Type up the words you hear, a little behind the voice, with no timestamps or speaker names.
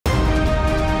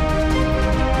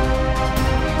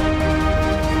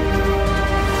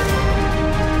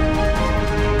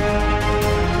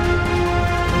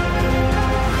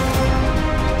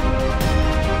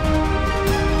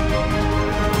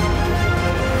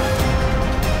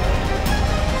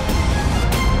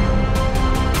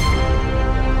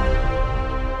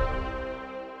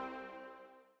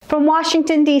From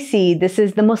Washington, D.C., this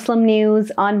is the Muslim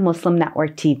News on Muslim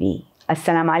Network TV.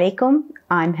 Assalamu alaikum,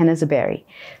 I'm Hena Zuberi.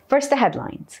 First, the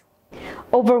headlines.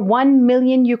 Over 1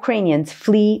 million Ukrainians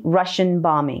flee Russian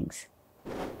bombings.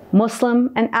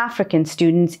 Muslim and African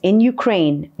students in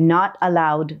Ukraine not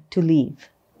allowed to leave.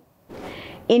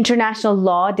 International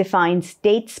law defines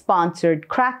state-sponsored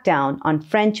crackdown on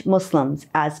French Muslims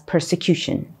as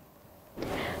persecution.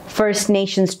 First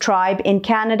Nations tribe in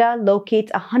Canada locates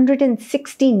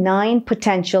 169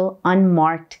 potential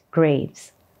unmarked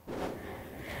graves.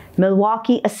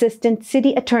 Milwaukee assistant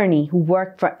city attorney who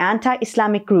worked for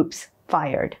anti-Islamic groups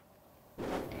fired.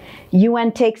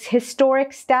 UN takes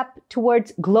historic step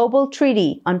towards global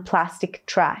treaty on plastic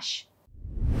trash.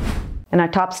 And our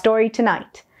top story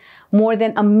tonight. More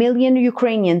than 1 million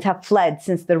Ukrainians have fled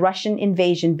since the Russian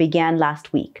invasion began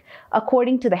last week,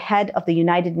 according to the head of the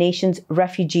United Nations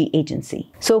Refugee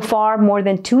Agency. So far, more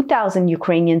than 2,000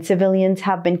 Ukrainian civilians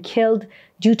have been killed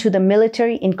due to the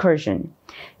military incursion,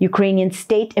 Ukrainian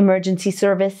State Emergency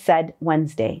Service said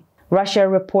Wednesday. Russia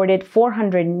reported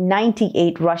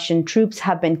 498 Russian troops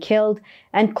have been killed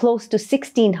and close to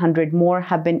 1,600 more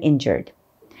have been injured.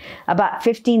 About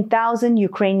 15,000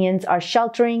 Ukrainians are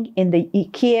sheltering in the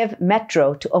Kiev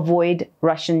metro to avoid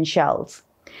Russian shells.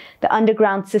 The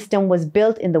underground system was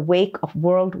built in the wake of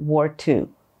World War II.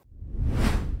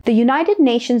 The United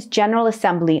Nations General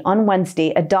Assembly on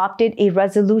Wednesday adopted a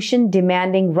resolution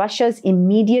demanding Russia's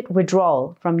immediate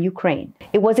withdrawal from Ukraine.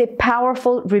 It was a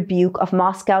powerful rebuke of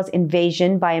Moscow's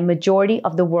invasion by a majority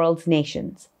of the world's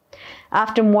nations.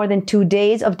 After more than 2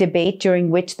 days of debate during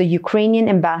which the Ukrainian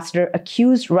ambassador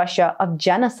accused Russia of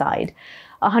genocide,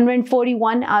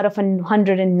 141 out of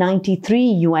 193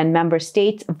 UN member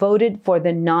states voted for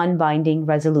the non-binding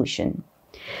resolution.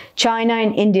 China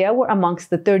and India were amongst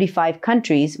the 35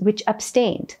 countries which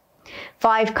abstained.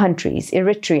 5 countries,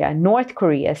 Eritrea, North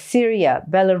Korea, Syria,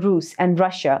 Belarus, and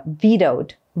Russia,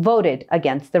 voted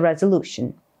against the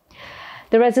resolution.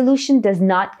 The resolution does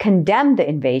not condemn the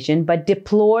invasion, but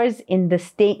deplores in the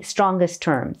strongest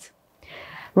terms.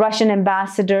 Russian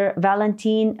Ambassador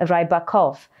Valentin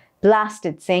Rybakov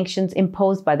blasted sanctions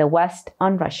imposed by the West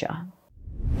on Russia.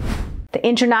 The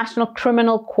International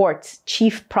Criminal Court's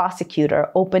chief prosecutor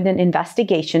opened an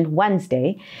investigation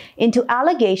Wednesday into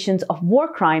allegations of war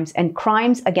crimes and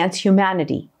crimes against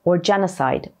humanity, or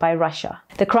genocide, by Russia.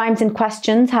 The crimes in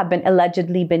question have been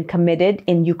allegedly committed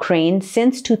in Ukraine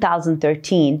since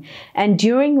 2013 and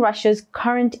during Russia's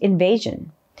current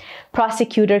invasion.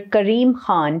 Prosecutor Karim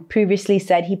Khan previously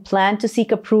said he planned to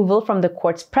seek approval from the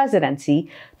court's presidency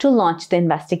to launch the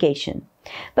investigation.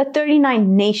 But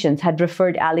 39 nations had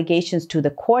referred allegations to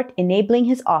the court, enabling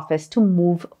his office to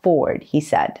move forward, he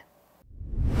said.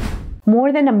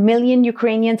 More than 1 million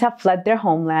Ukrainians have fled their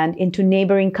homeland into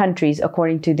neighboring countries,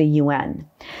 according to the UN.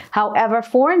 However,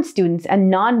 foreign students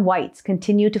and non-whites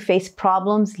continue to face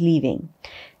problems leaving.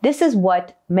 This is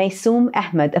what Maysoom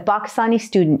Ahmed, a Pakistani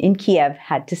student in Kiev,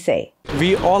 had to say.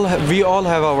 We all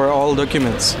have our all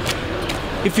documents.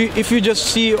 If you just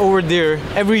see over there,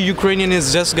 every Ukrainian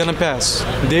is just gonna pass.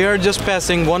 They are just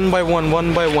passing one by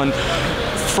one.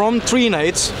 From 3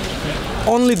 nights,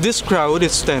 only this crowd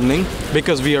is standing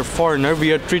because we are foreigner.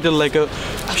 We are treated like a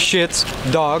shits,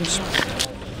 dogs.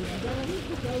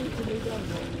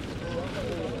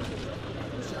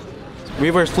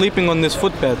 We were sleeping on these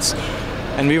footpaths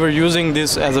and we were using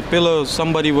this as a pillow.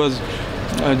 Somebody was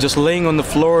just laying on the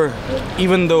floor,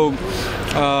 even though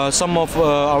some of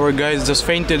our guys just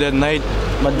fainted at night,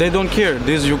 but they don't care.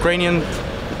 These Ukrainian,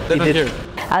 they don't care.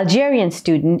 Algerian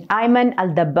student Ayman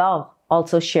Al-Dabbar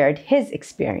also shared his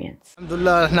experience.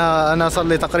 Alhamdulillah, أنا صار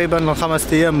لي تقريبا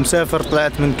 5 أيام مسافر.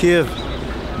 طلعت من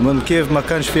كييف ما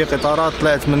كانش في قطارات.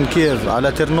 طلعت من كييف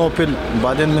على ترنوبل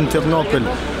وبعدين من ترنوبل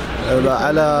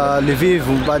على ليفيف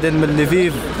وبعدين من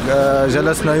ليفيف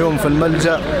جلسنا يوم في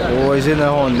الملجأ وجينا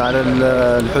هون على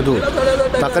الحدود.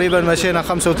 تقريبا مشينا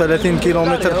 35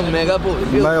 كيلومتر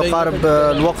ما يقارب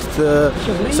الوقت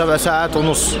 7 ساعات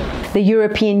ونص. The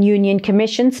European Union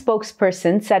Commission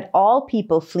spokesperson said all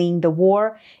people fleeing the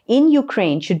war in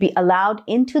Ukraine should be allowed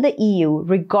into the EU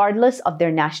regardless of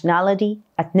their nationality,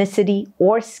 ethnicity,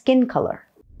 or skin color.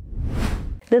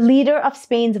 The leader of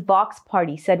Spain's Vox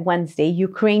party said Wednesday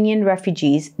Ukrainian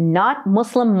refugees, not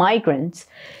Muslim migrants,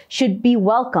 should be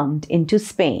welcomed into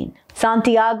Spain.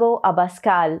 Santiago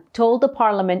Abascal told the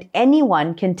parliament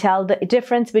anyone can tell the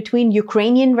difference between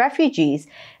Ukrainian refugees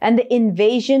and the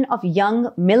invasion of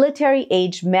young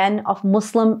military-aged men of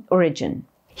Muslim origin.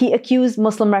 He accused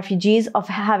Muslim refugees of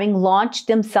having launched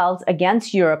themselves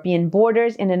against European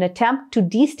borders in an attempt to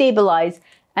destabilize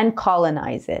and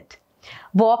colonize it.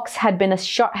 Vox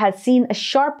has seen a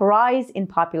sharp rise in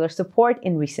popular support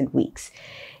in recent weeks.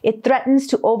 It threatens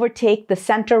to overtake the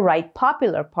center-right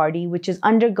Popular Party, which is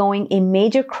undergoing a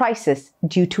major crisis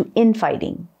due to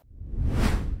infighting.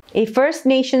 A First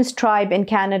Nations tribe in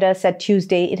Canada said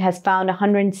Tuesday it has found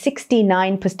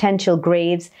 169 potential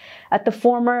graves at the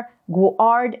former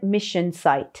Guard Mission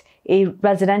site, a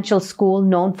residential school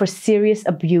known for serious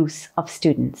abuse of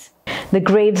students. The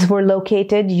graves were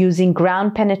located using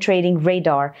ground-penetrating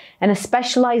radar and a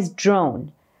specialized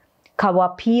drone,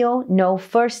 Kawapio No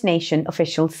First Nation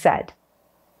officials said.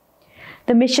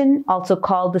 The mission, also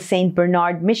called the St.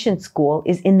 Bernard Mission School,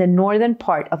 is in the northern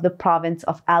part of the province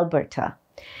of Alberta.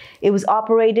 It was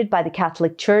operated by the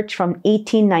Catholic Church from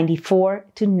 1894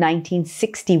 to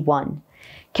 1961.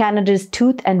 Canada's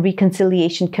Truth and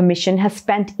Reconciliation Commission has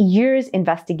spent years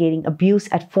investigating abuse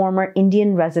at former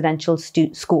Indian residential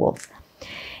schools.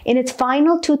 In its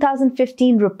final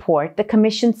 2015 report, the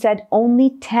Commission said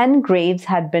only 10 graves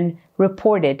had been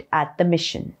reported at the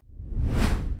mission.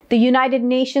 The United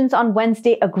Nations on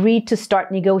Wednesday agreed to start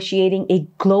negotiating a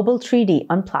global treaty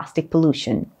on plastic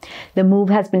pollution. The move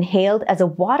has been hailed as a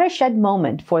watershed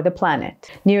moment for the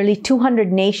planet. Nearly 200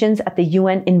 nations at the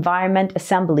UN Environment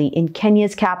Assembly in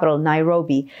Kenya's capital,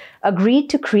 Nairobi, agreed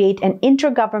to create an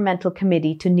intergovernmental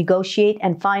committee to negotiate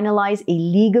and finalize a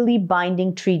legally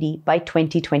binding treaty by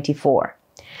 2024.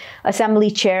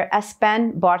 Assembly Chair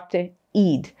Espen Barth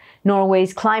Eide,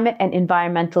 Norway's climate and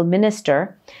environmental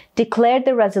minister, declared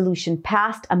the resolution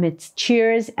passed amidst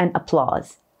cheers and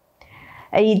applause.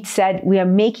 Eide said, "We are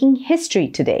making history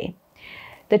today."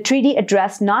 The treaty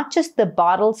addressed not just the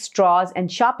bottles, straws, and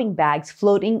shopping bags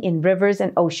floating in rivers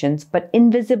and oceans, but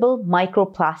invisible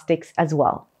microplastics as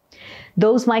well.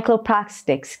 Those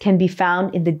microplastics can be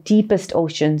found in the deepest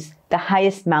oceans, the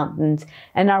highest mountains,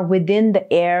 and are within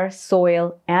the air,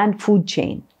 soil, and food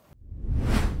chain.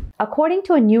 According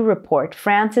to a new report,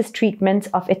 France's treatment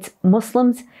of its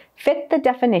Muslims fit the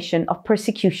definition of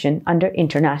persecution under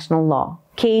international law.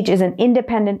 CAGE is an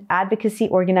independent advocacy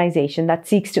organization that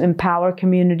seeks to empower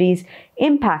communities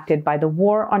impacted by the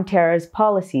war on terror's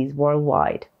policies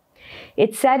worldwide.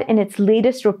 It said in its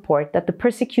latest report that the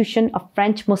persecution of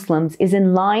French Muslims is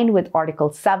in line with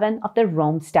Article 7 of the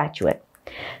Rome Statute.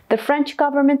 The French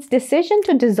government's decision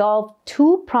to dissolve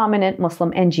two prominent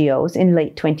Muslim NGOs in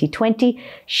late 2020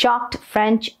 shocked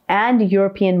French and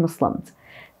European Muslims.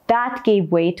 That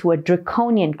gave way to a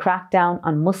draconian crackdown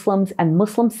on Muslims and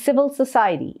Muslim civil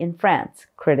society in France,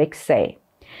 critics say.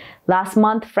 Last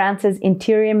month, France's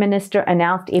Interior Minister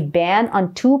announced a ban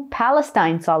on two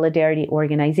Palestine solidarity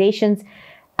organizations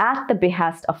at the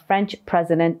behest of French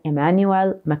President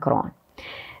Emmanuel Macron.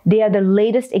 They are the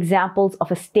latest examples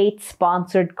of a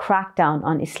state-sponsored crackdown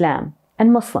on Islam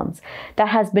and Muslims that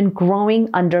has been growing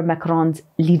under Macron's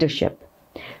leadership.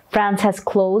 France has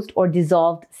closed or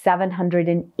dissolved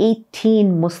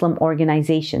 718 Muslim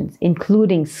organizations,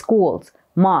 including schools,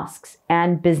 mosques,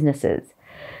 and businesses.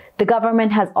 The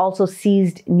government has also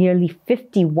seized nearly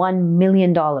 $51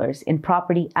 million in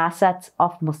property assets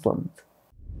of Muslims.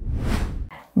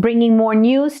 Bringing more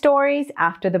news stories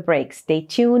after the break. Stay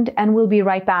tuned, and we'll be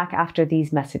right back after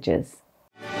these messages.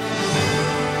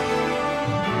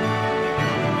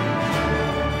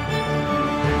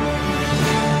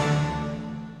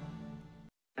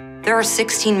 There are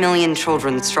 16 million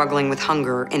children struggling with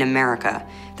hunger in America.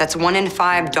 That's 1 in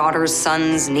 5 daughters,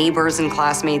 sons, neighbors, and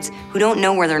classmates who don't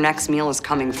know where their next meal is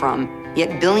coming from.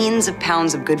 Yet billions of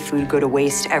pounds of good food go to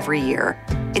waste every year.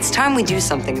 It's time we do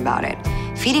something about it.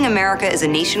 Feeding America is a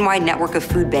nationwide network of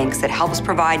food banks that helps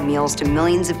provide meals to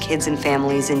millions of kids and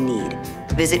families in need.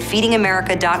 Visit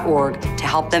feedingamerica.org to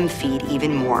help them feed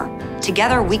even more.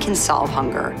 Together, we can solve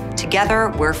hunger.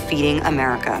 Together, we're feeding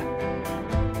America.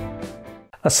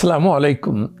 Assalamu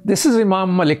alaikum. This is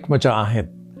Imam Malik Mujahid.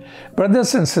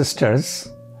 Brothers and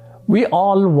sisters, we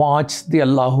all watch the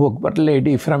Allahu Akbar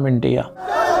lady from India.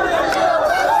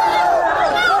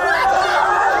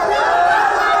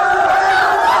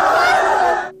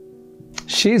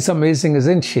 She's amazing,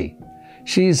 isn't she?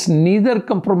 She's neither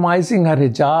compromising her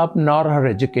hijab nor her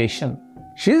education.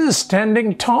 She's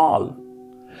standing tall.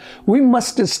 We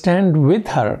must stand with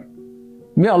her.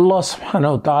 May Allah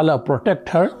subhanahu wa ta'ala protect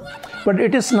her. But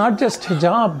it is not just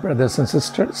hijab, brothers and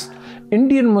sisters.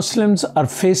 Indian Muslims are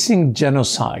facing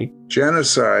genocide.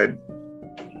 Genocide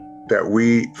that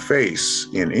we face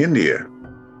in India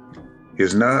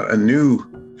is not a new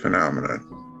phenomenon.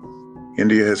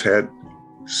 India has had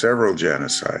several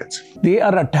genocides. They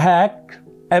are attacked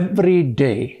every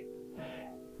day.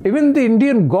 Even the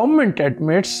Indian government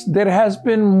admits there has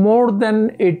been more than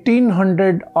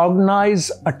 1,800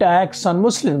 organized attacks on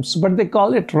Muslims, but they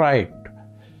call it riot.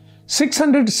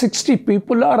 660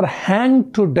 people are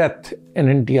hanged to death in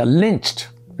India, lynched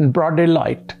in broad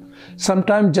daylight,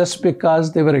 sometimes just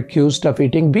because they were accused of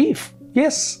eating beef.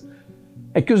 Yes,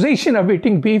 accusation of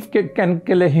eating beef can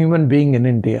kill a human being in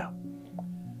India.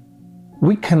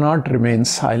 We cannot remain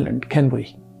silent, can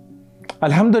we?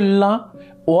 Alhamdulillah,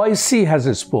 OIC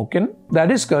has spoken, that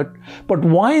is good, but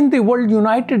why in the World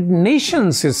United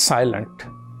Nations is silent?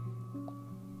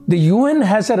 The UN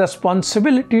has a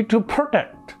responsibility to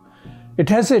protect. It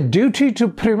has a duty to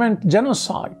prevent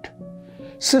genocide.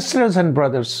 Sisters and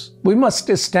brothers, we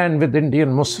must stand with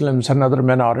Indian Muslims and other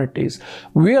minorities.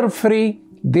 We are free,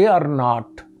 they are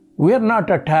not. We are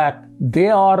not attacked, they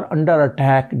are under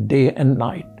attack day and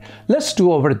night. Let's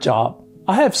do our job.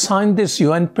 I have signed this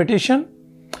UN petition.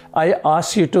 I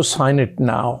ask you to sign it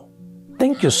now.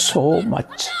 Thank you so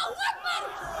much.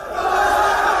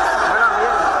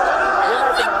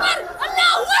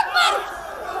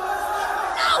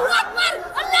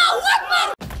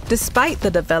 Despite the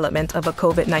development of a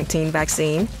COVID-19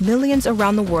 vaccine, millions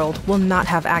around the world will not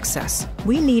have access.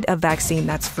 We need a vaccine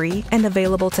that's free and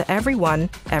available to everyone,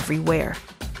 everywhere.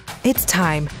 It's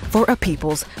time for a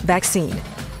people's vaccine.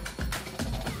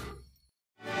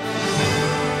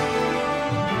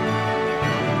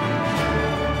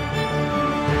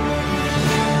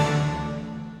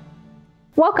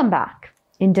 Welcome back.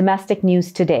 In domestic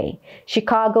news today,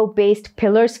 Chicago-based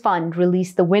Pillars Fund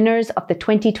released the winners of the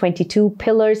 2022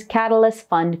 Pillars Catalyst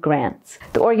Fund grants.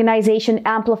 The organization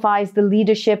amplifies the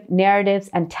leadership, narratives,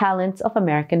 and talents of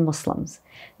American Muslims.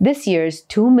 This year's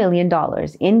 $2 million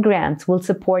in grants will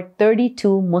support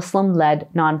 32 Muslim-led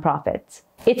nonprofits.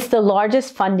 It's the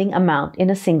largest funding amount in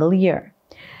a single year.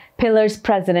 Pillars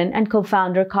president and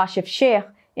co-founder Kashif Sheikh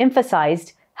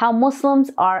emphasized how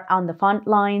Muslims are on the front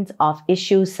lines of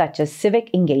issues such as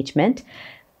civic engagement,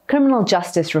 criminal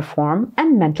justice reform,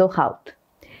 and mental health.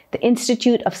 The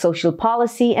Institute of Social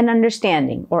Policy and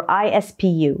Understanding, or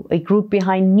ISPU, a group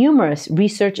behind numerous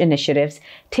research initiatives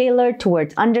tailored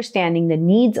towards understanding the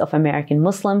needs of American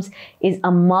Muslims, is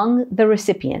among the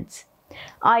recipients.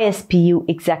 ISPU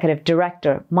Executive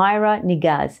Director Myra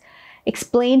Nigaz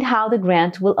explained how the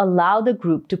grant will allow the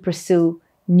group to pursue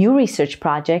new research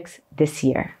projects this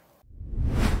year.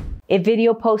 A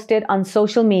video posted on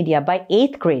social media by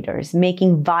 8th graders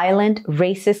making violent,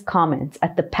 racist comments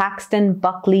at the Paxton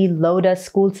Buckley Loda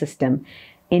school system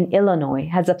in Illinois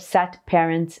has upset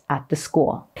parents at the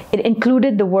school. It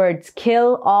included the words,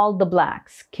 "Kill all the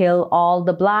blacks, kill all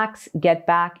the blacks, get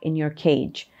back in your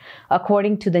cage,"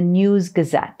 according to the News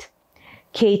Gazette.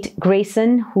 Kate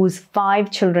Grayson, whose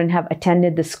 5 children have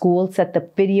attended the school, said the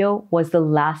video was the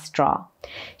last straw.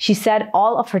 She said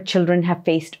all of her children have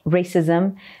faced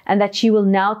racism and that she will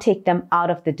now take them out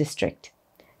of the district.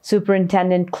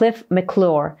 Superintendent Cliff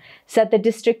McClure said the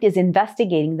district is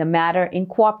investigating the matter in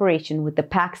cooperation with the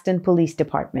Paxton Police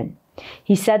Department.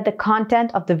 He said the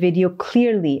content of the video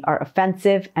clearly are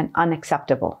offensive and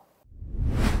unacceptable.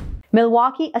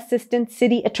 Milwaukee Assistant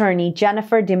City Attorney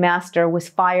Jennifer DeMaster was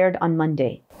fired on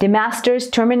Monday. DeMaster's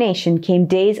termination came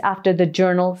days after the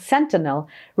journal Sentinel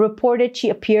reported she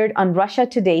appeared on Russia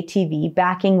Today TV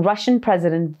backing Russian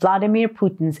President Vladimir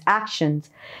Putin's actions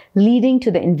leading to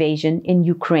the invasion in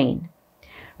Ukraine.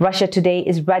 Russia Today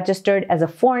is registered as a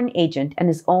foreign agent and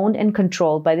is owned and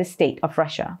controlled by the state of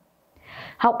Russia.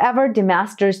 However,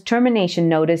 DeMaster's termination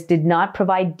notice did not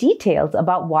provide details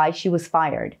about why she was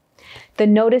fired. The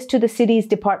notice to the city's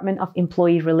Department of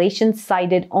Employee Relations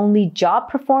cited only job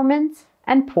performance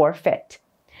and poor fit.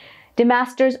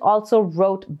 DeMasters also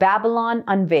wrote Babylon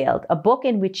Unveiled, a book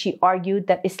in which she argued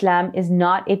that Islam is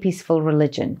not a peaceful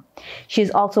religion. She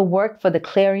has also worked for the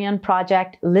Clarion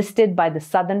Project, listed by the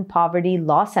Southern Poverty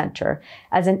Law Center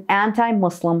as an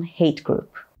anti-Muslim hate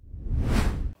group.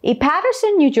 A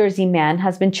Paterson, New Jersey man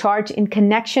has been charged in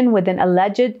connection with an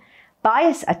alleged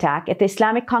bias attack at the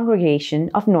Islamic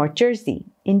Congregation of North Jersey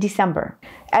in December.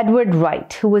 Edward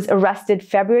Wright, who was arrested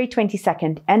February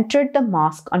 22nd, entered the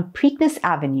mosque on Preakness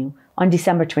Avenue on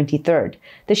December 23rd,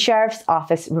 the sheriff's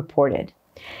office reported.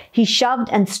 He shoved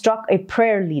and struck a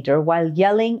prayer leader while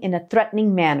yelling in a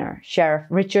threatening manner, Sheriff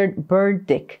Richard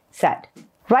Burdick said.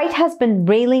 Wright has been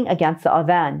railing against the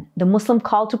adhan, the Muslim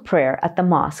call to prayer at the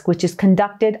mosque, which is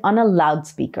conducted on a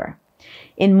loudspeaker.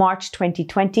 In March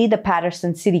 2020, the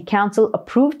Paterson City Council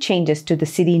approved changes to the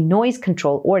city noise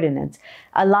control ordinance,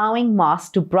 allowing mosques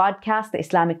to broadcast the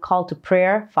Islamic call to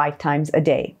prayer 5 times a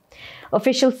day.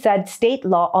 Officials said state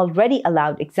law already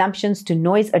allowed exemptions to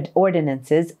noise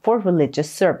ordinances for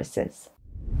religious services.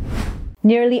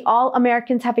 Nearly all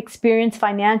Americans have experienced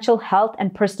financial, health,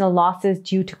 and personal losses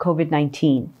due to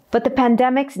COVID-19. But the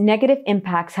pandemic's negative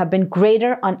impacts have been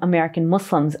greater on American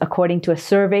Muslims, according to a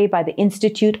survey by the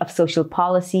Institute of Social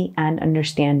Policy and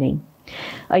Understanding.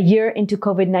 A year into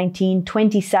COVID-19,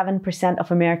 27%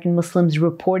 of American Muslims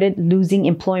reported losing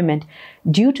employment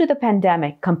due to the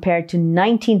pandemic, compared to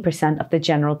 19% of the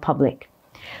general public.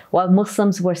 While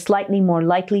Muslims were slightly more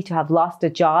likely to have lost a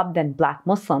job than Black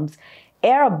Muslims,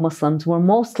 Arab Muslims were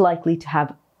most likely to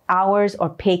have hours or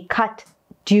pay cut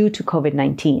due to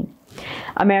COVID-19.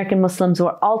 American Muslims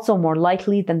were also more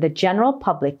likely than the general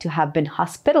public to have been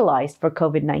hospitalized for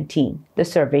COVID-19, the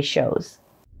survey shows.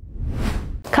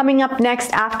 Coming up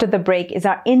next after the break is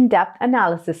our in-depth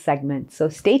analysis segment, so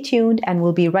stay tuned and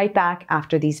we'll be right back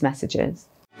after these messages.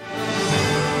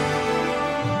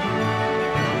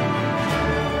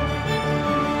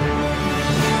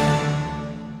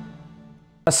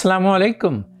 Assalamu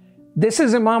alaikum. This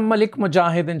is Imam Malik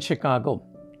Mujahid in Chicago.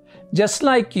 Just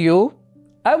like you,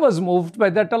 I was moved by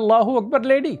that Allahu Akbar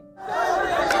lady.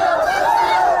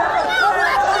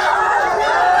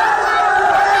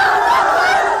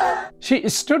 She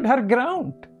stood her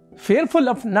ground, fearful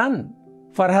of none,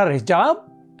 for her hijab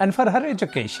and for her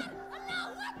education.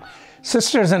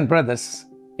 Sisters and brothers,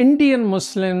 Indian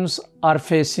Muslims are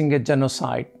facing a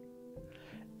genocide.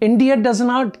 India does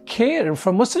not care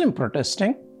for Muslim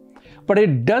protesting, but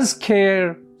it does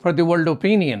care for the world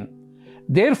opinion.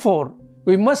 Therefore,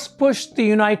 we must push the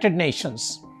United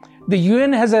Nations. The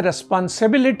UN has a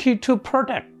responsibility to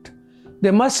protect. They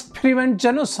must prevent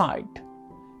genocide.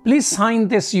 Please sign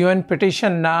this UN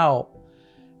petition now.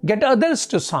 Get others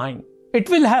to sign. It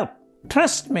will help.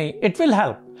 Trust me, it will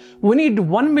help. We need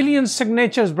 1 million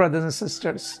signatures, brothers and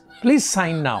sisters. Please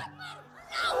sign now.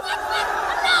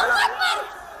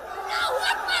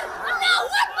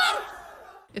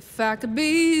 If I could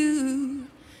be you,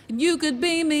 and you could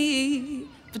be me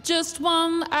for just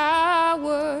 1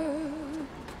 hour.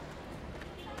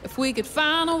 If we could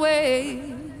find a way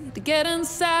to get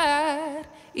inside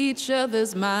each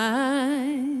other's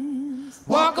minds.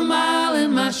 Walk a mile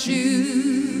in my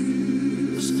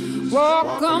shoes.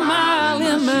 Walk a mile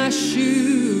in my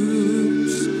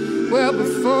shoes. Well,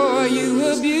 before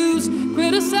you abuse,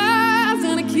 criticize,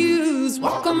 and accuse.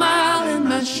 Walk a mile in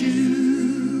my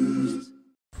shoes.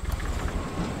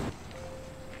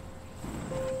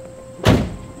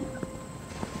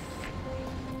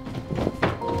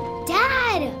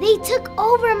 Dad, they took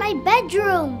over my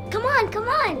bedroom. Come on, come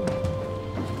on.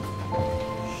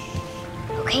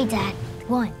 Okay, Dad.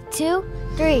 1, 2,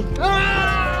 3.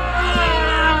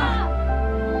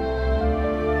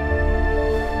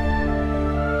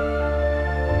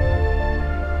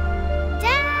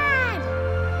 Dad!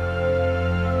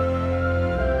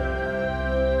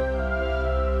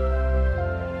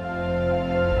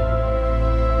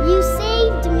 You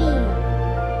saved me.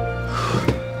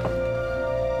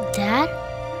 Dad?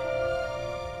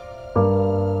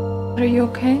 Are you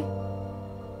okay?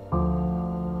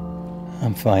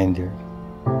 I'm fine, dear.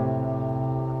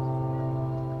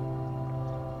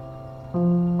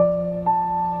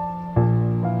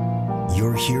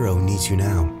 Your hero needs you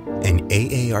now, and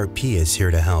AARP is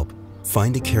here to help.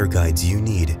 Find the care guides you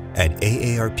need at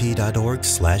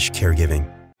aarp.org/caregiving.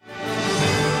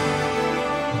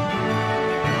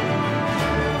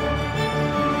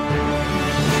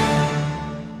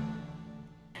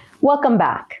 Welcome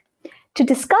back. To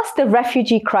discuss the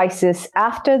refugee crisis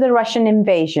after the Russian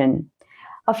invasion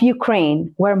of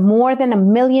Ukraine, where more than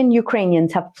 1 million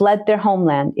Ukrainians have fled their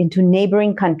homeland into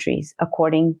neighboring countries,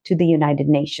 according to the United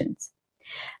Nations.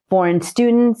 Foreign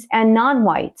students and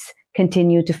non-whites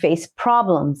continue to face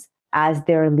problems as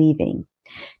they're leaving.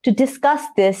 To discuss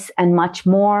this and much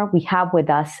more, we have with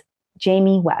us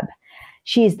Jamie Webb.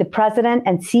 She is the president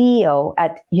and CEO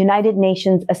at United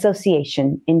Nations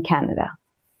Association in Canada.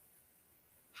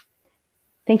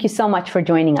 Thank you so much for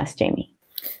joining us, Jamie.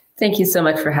 Thank you so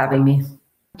much for having me.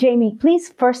 Jamie, please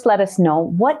first let us know,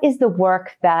 what is the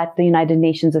work that the United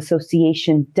Nations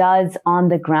Association does on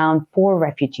the ground for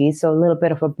refugees? So a little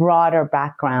bit of a broader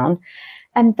background.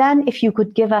 And then if you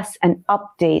could give us an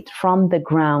update from the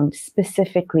ground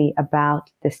specifically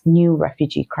about this new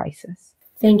refugee crisis.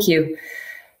 Thank you.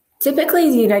 Typically,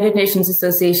 the United Nations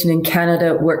Association in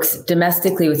Canada works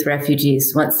domestically with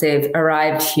refugees once they've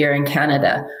arrived here in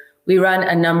Canada. We run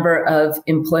a number of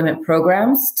employment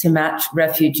programs to match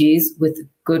refugees with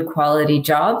good quality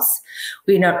jobs.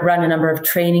 We run a number of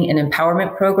training and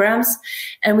empowerment programs.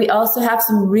 And we also have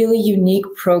some really unique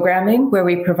programming where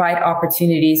we provide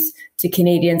opportunities to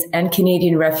Canadians and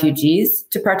Canadian refugees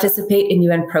to participate in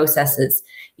UN processes,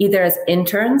 either as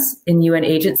interns in UN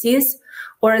agencies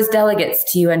or as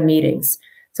delegates to UN meetings.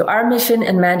 So our mission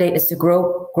and mandate is to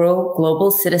grow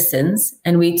global citizens,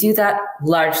 and we do that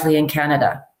largely in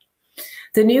Canada.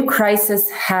 The new crisis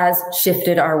has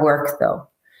shifted our work, though.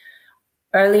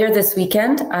 Earlier this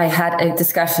weekend, I had a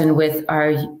discussion with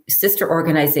our sister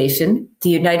organization, the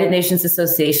United Nations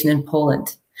Association in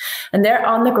Poland. And they're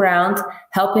on the ground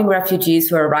helping refugees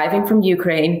who are arriving from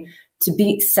Ukraine to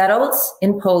be settled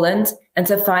in Poland and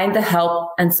to find the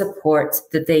help and support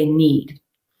that they need.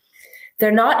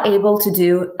 They're not able to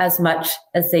do as much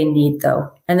as they need, though,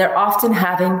 and they're often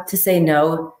having to say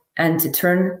no and to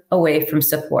turn away from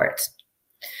support.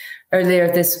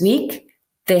 Earlier this week,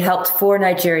 they helped 4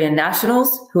 Nigerian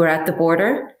nationals who are at the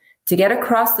border to get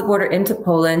across the border into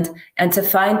Poland and to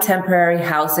find temporary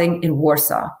housing in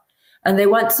Warsaw. And they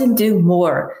want to do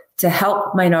more to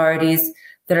help minorities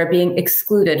that are being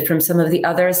excluded from some of the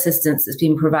other assistance that's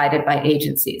being provided by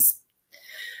agencies.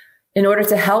 In order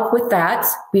to help with that,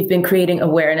 we've been creating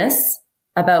awareness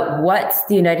about what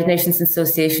the United Nations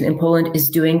Association in Poland is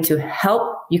doing to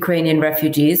help Ukrainian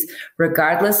refugees,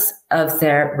 regardless of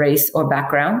their race or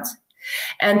background,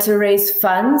 and to raise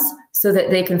funds so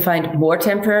that they can find more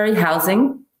temporary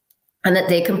housing and that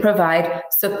they can provide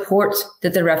support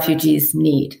that the refugees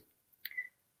need.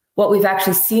 What we've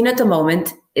actually seen at the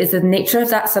moment is the nature of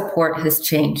that support has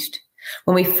changed.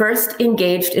 When we first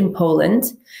engaged in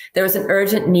Poland, there was an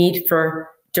urgent need for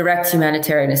direct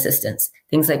humanitarian assistance,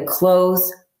 things like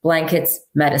clothes, blankets,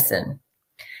 medicine.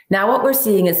 Now what we're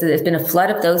seeing is that there's been a flood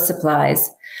of those supplies,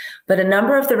 but a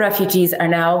number of the refugees are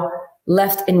now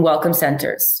left in welcome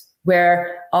centers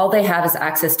where all they have is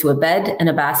access to a bed and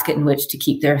a basket in which to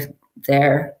keep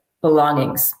their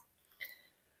belongings.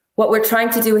 What we're trying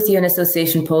to do with UN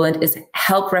Association Poland is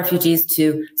help refugees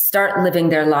to start living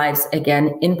their lives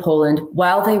again in Poland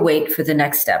while they wait for the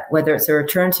next step, whether it's a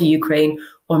return to Ukraine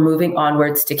or moving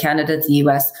onwards to Canada, the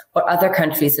US, or other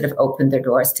countries that have opened their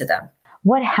doors to them.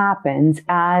 What happens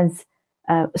as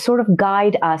sort of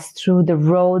guide us through the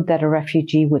road that a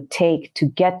refugee would take to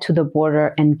get to the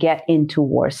border and get into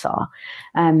Warsaw?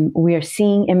 We are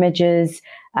seeing images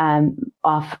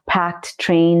of packed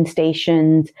train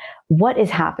stations. What is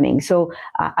happening? So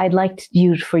I'd like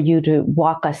for you to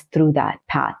walk us through that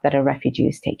path that a refugee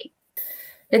is taking.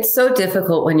 It's so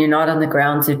difficult when you're not on the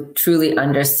ground to truly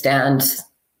understand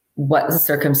what the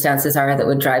circumstances are that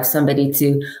would drive somebody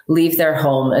to leave their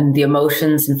home and the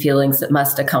emotions and feelings that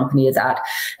must accompany that,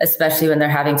 especially when they're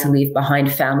having to leave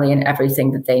behind family and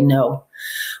everything that they know.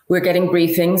 We're getting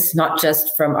briefings, not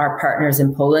just from our partners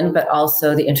in Poland, but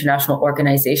also the International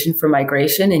Organization for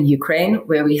Migration in Ukraine,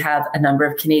 where we have a number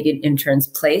of Canadian interns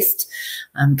placed,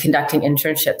 conducting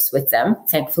internships with them,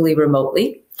 thankfully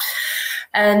remotely.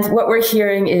 And what we're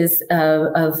hearing is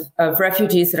of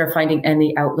refugees that are finding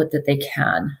any outlet that they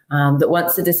can, that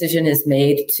once the decision is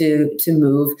made to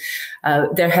move,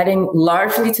 they're heading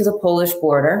largely to the Polish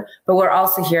border, but we're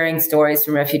also hearing stories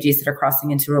from refugees that are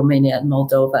crossing into Romania and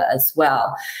Moldova as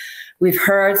well. We've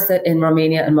heard that in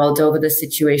Romania and Moldova, the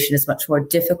situation is much more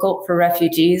difficult for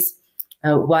refugees.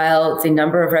 While the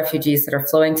number of refugees that are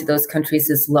flowing to those countries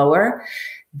is lower,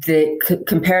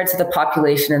 compared to the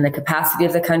population and the capacity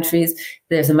of the countries,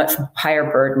 there's a much higher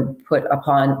burden put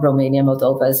upon Romania and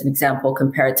Moldova, as an example,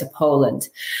 compared to Poland.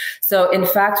 So in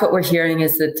fact, what we're hearing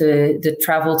is that the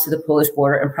travel to the Polish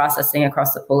border and processing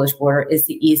across the Polish border is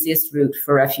the easiest route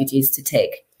for refugees to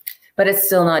take. But it's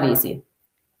still not easy.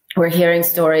 We're hearing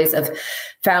stories of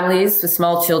families with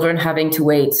small children having to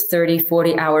wait 30,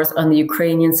 40 hours on the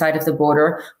Ukrainian side of the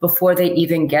border before they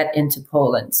even get into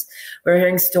Poland. We're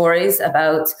hearing stories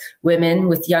about women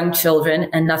with young children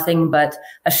and nothing but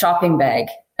a shopping bag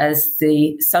as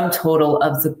the sum total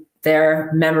of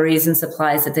their memories and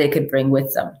supplies that they could bring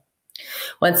with them.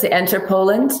 Once they enter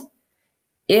Poland,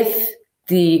 if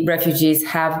the refugees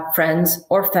have friends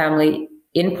or family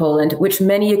in Poland, which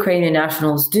many Ukrainian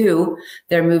nationals do,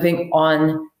 they're moving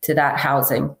on to that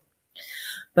housing.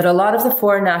 But a lot of the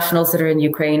foreign nationals that are in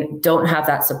Ukraine don't have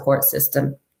that support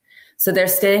system. So they're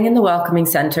staying in the welcoming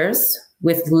centers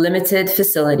with limited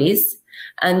facilities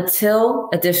until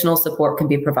additional support can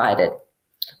be provided.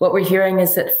 What we're hearing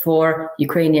is that for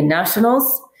Ukrainian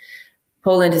nationals,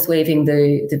 Poland is waiving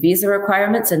the visa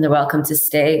requirements and they're welcome to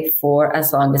stay for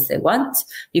as long as they want.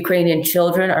 Ukrainian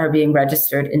children are being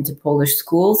registered into Polish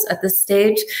schools at this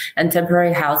stage, and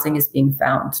temporary housing is being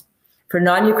found. For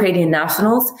non-Ukrainian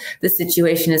nationals, the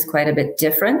situation is quite a bit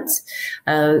different.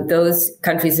 Those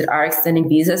countries that are extending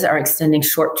visas are extending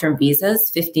short-term visas,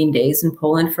 15 days in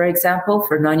Poland, for example,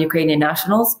 for non-Ukrainian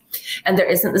nationals. And there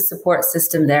isn't the support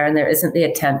system there, and there isn't the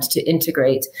attempt to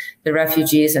integrate the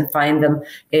refugees and find them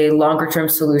a longer-term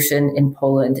solution in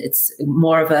Poland. It's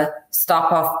more of a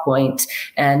stop-off point,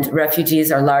 and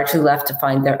refugees are largely left to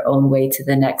find their own way to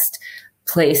the next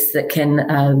place that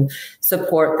can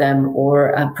support them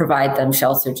or provide them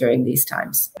shelter during these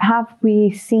times. Have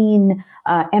we seen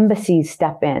embassies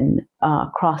step in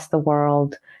across the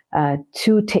world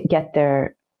to get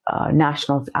their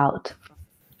nationals out?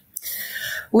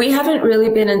 We haven't really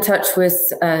been in touch with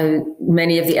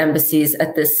many of the embassies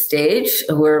at this stage.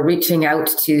 We're reaching out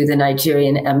to the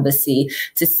Nigerian embassy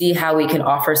to see how we can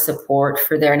offer support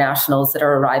for their nationals that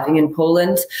are arriving in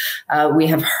Poland. We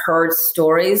have heard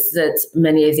stories that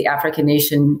many of the African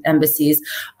nation embassies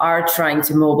are trying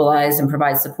to mobilize and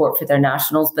provide support for their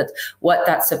nationals, but what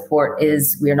that support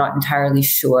is, we're not entirely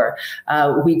sure.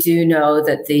 We do know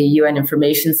that the UN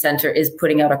Information Center is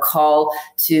putting out a call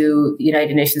to the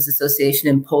United Nations Association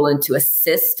in Poland to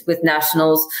assist with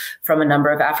nationals from a number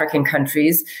of African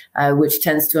countries, which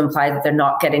tends to imply that they're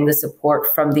not getting the support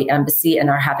from the embassy and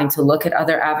are having to look at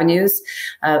other avenues.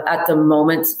 At the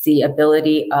moment, the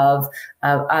ability of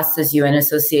us as UN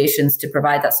associations to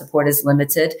provide that support is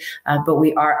limited, but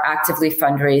we are actively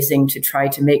fundraising to try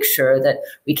to make sure that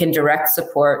we can direct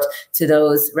support to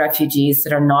those refugees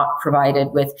that are not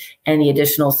provided with any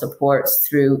additional support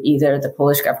through either the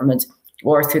Polish government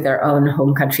or through their own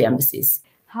home country embassies.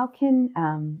 How can,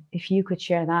 if you could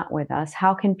share that with us,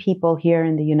 how can people here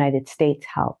in the United States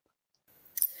help?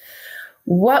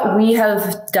 What we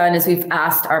have done is we've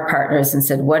asked our partners and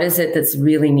said, what is it that's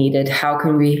really needed? How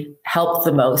can we help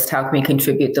the most? How can we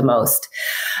contribute the most?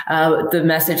 The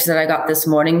message that I got this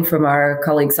morning from our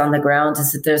colleagues on the ground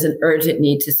is that there's an urgent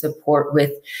need to support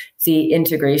with the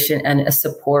integration and a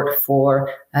support for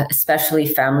especially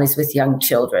families with young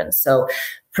children. So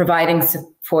providing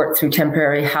support through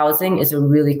temporary housing is a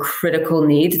really critical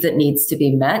need that needs to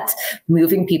be met.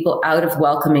 Moving people out of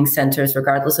welcoming centers,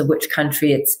 regardless of which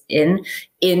country it's in,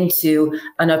 into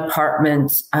an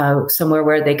apartment, somewhere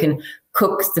where they can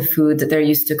cook the food that they're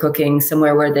used to cooking,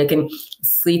 somewhere where they can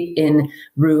sleep in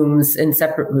rooms, in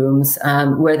separate rooms,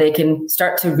 where they can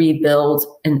start to rebuild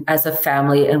as a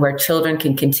family, and where children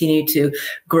can continue to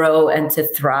grow and to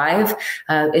thrive,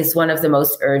 is one of the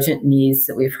most urgent needs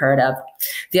that we've heard of.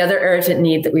 The other urgent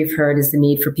need that we've heard is the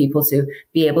need for people to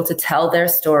be able to tell their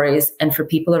stories and for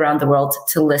people around the world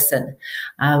to listen.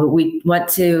 We want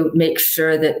to make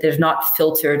sure that they're not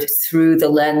filtered through the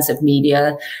lens of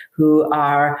media who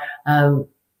are,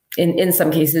 in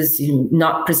some cases,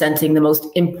 not presenting the most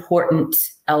important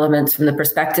elements from the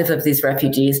perspective of these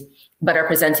refugees, but are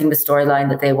presenting the storyline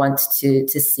that they want to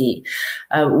see.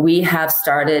 We have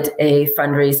started a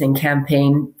fundraising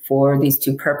campaign for these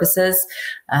two purposes.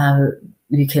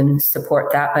 You can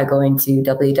support that by going to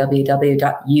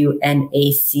www.unac.org.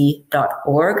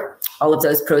 All of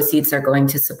those proceeds are going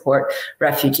to support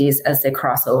refugees as they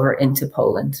cross over into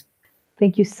Poland.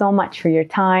 Thank you so much for your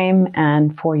time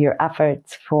and for your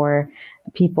efforts for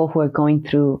people who are going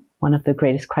through one of the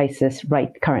greatest crises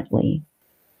right currently.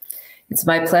 It's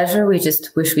my pleasure. We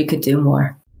just wish we could do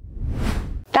more.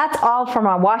 That's all from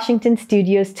our Washington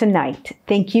studios tonight.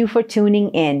 Thank you for tuning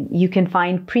in. You can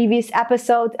find previous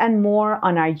episodes and more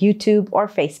on our YouTube or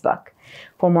Facebook.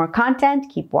 For more content,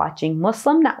 keep watching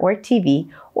Muslim Network TV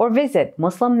or visit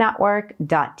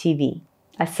muslimnetwork.tv.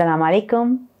 Assalamu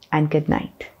alaikum and good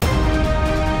night.